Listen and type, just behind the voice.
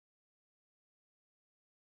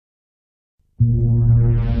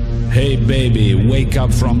Hey baby, wake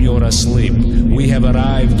up from your asleep. We have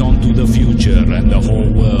arrived onto the future and the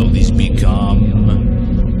whole world is become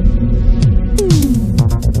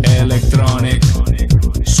electronic,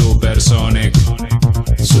 supersonic,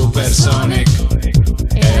 supersonic,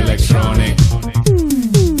 electronic.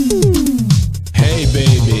 Hey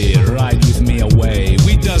baby, ride with me away.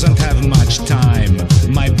 We doesn't have much time.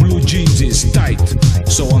 My blue jeans is tight,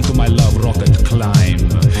 so onto my love rocket climb.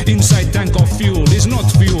 Inside tank of fuel is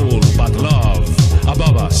not fuel, but love.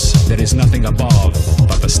 Above us, there is nothing above,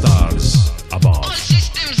 but the stars above. All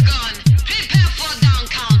systems gone. Prepare for down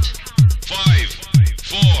count. 5,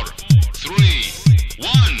 4, 3, 1.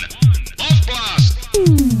 Off blast!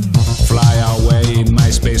 Fly away in my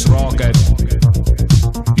space rocket.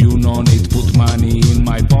 You no need put money in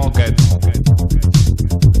my pocket.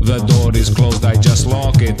 The door is closed, I just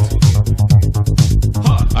lock it.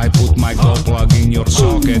 I put my glow plug in your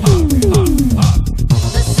socket.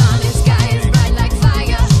 The sun and sky is bright like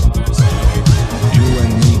fire. You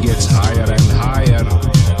and me gets higher and higher.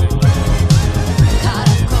 Cut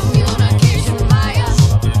off communication wire.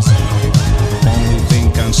 Only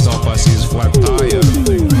thing can stop us is flat tire.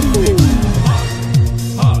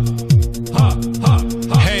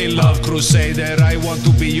 Hey love crusader, I want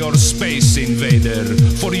to be your space invader.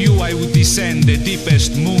 For you I would descend the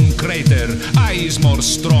deepest moon crater. I is more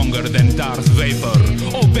stronger than Darth Vapor.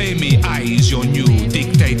 Obey me, I is your new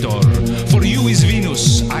dictator. For you is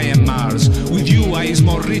Venus, I am Mars. With you I is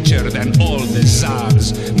more richer than all the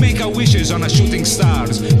czars. Make a wishes on a shooting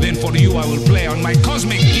stars. Then for you I will play on my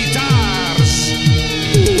cosmic guitars.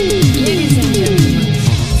 Ladies and gentlemen,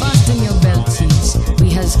 fasten your belt seats. We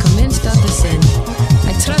has commenced our descent.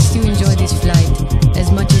 I trust you enjoy this flight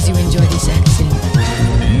as much as you enjoy this accent.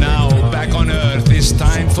 Now back on Earth, it's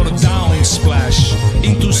time for down splash.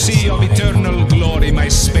 Into sea of eternal glory my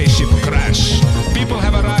spaceship crash. People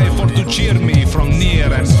have arrived for to cheer me from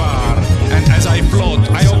near and far. And as I float,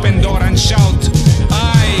 I open door and shout,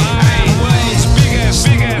 I, world's biggest,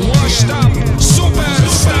 washed up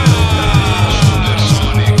superstar.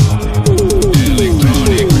 Supersonic,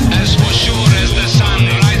 electronic. As for sure as the sun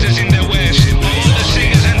rises in the west, of all the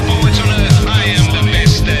singers and poets on earth, I am the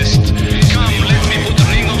bestest. Come, let me put a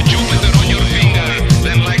ring of Jupiter on your finger.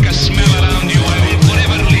 Then like a smell around you, I will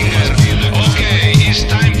forever linger. Okay, it's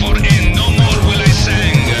time for end. No more will I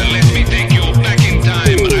sing. Let me take you back in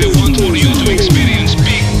time. I want for you to experience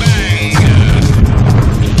Big Bang.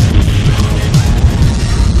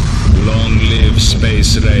 Long live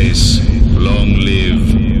space race. Long live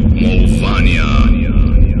Movania.